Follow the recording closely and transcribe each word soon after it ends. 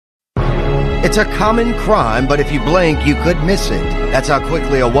It's a common crime, but if you blink, you could miss it. That's how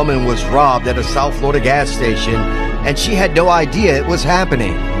quickly a woman was robbed at a South Florida gas station, and she had no idea it was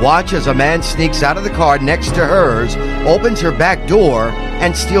happening. Watch as a man sneaks out of the car next to hers, opens her back door,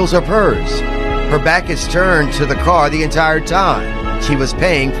 and steals her purse. Her back is turned to the car the entire time. She was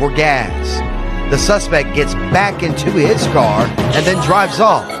paying for gas. The suspect gets back into his car and then drives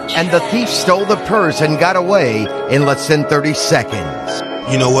off, and the thief stole the purse and got away in less than 30 seconds.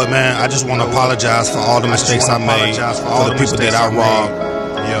 You know what, man? I just want to apologize for all the mistakes I made, for all the people that I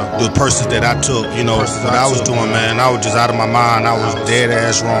robbed, the purses that I took. You know, what I was doing, man, I was just out of my mind. I was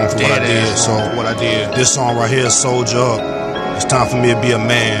dead-ass wrong for what I did. So this song right here, Soilder Up. It's time for me to be a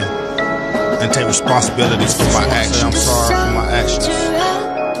man and take responsibilities for my actions. I'm sorry for my actions.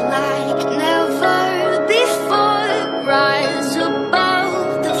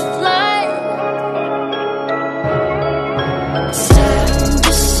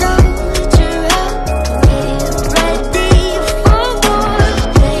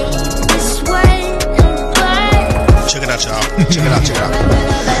 Check it out.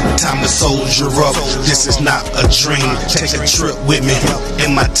 Time to soldier up, this is not a dream. Take a trip with me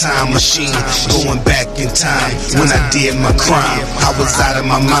in my time machine. Going back in time when I did my crime. I was out of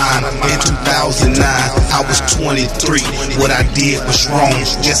my mind in 2009. I was 23, what I did was wrong.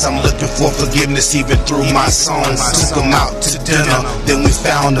 Guess I'm looking for forgiveness even through my songs. Took them out to dinner, then we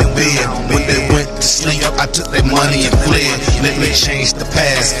found a bed. When they went to sleep, I took their money and fled. Let me change the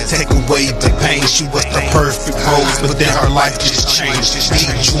past, take away the pain. She was the perfect rose, but then her life just changed. He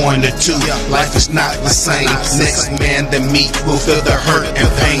joined the two, life is not the same. Next man that meet will feel the hurt and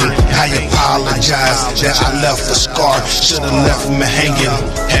pain. I apologize that I left a scar. Should've left me hanging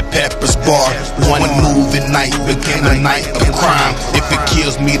at Pepper's bar. One movie night became a night of crime. If it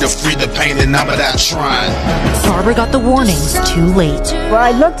kills me to free the pain, then I'm not trying. Barbara got the warnings too late. Well,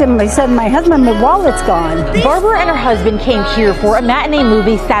 I looked and I said, my husband, the wallet's gone. Barbara and her husband came here for a matinee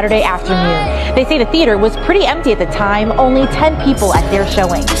movie Saturday afternoon. They say the theater was pretty empty at the time, only 10 people at their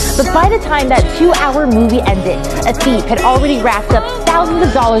showing. But by the time that 2-hour movie ended, a thief had already racked up thousands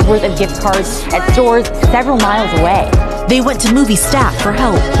of dollars worth of gift cards at stores several miles away. They went to movie staff for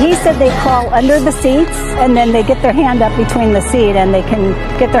help. He said they crawl under the seats and then they get their hand up between the seat and they can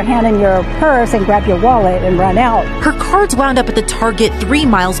get their hand in your purse and grab your wallet and run out. Her cards wound up at the Target 3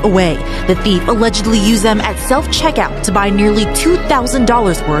 miles away. The thief allegedly used them at self-checkout to buy nearly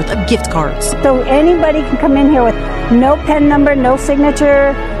 $2,000 worth of gift cards. So anybody can come in here with no pen number, no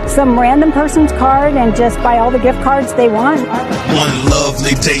signature, some random person's card and just buy all the gift cards they want. One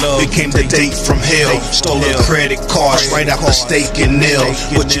lovely date became the date from hell. Stole her credit cards right after steak and nail.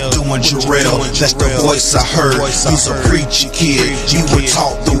 What you doing, Jarrell? That's the voice I heard. You's a preacher kid, you were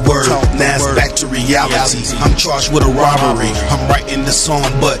taught the word. Now it's back to reality. I'm charged with a robbery. I'm writing the song,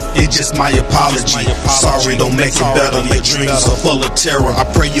 but it's just my apology. Sorry, don't make it better. Your dreams are full of terror. I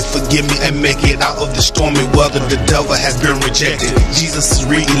pray you forgive me and make it out of the stormy weather. The devil has been rejected. Jesus is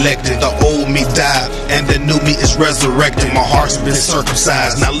re-elected. The old me died and the new me is resurrected. My heart's been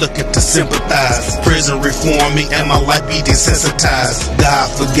circumcised. Now look at the sympathize. Prison reform me and my life be desensitized. God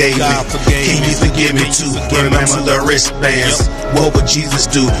forgave me. Can you forgive me too? Remember the wristbands. What would Jesus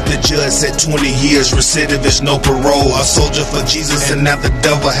do? The judge said 20 years, recidivist, no parole. A soldier for Jesus and now the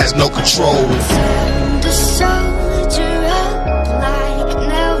devil has no control.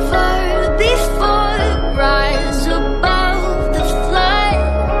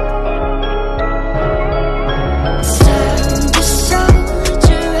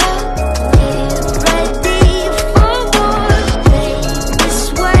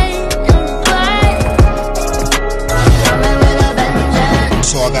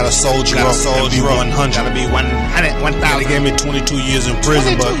 I gotta soldier up, be 100. Gotta be 1,000. They gave me 22 years in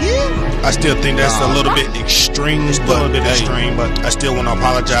prison, but I still think that's a little bit extreme. But I still want to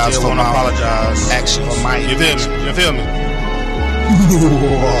apologize for my actions. You feel me?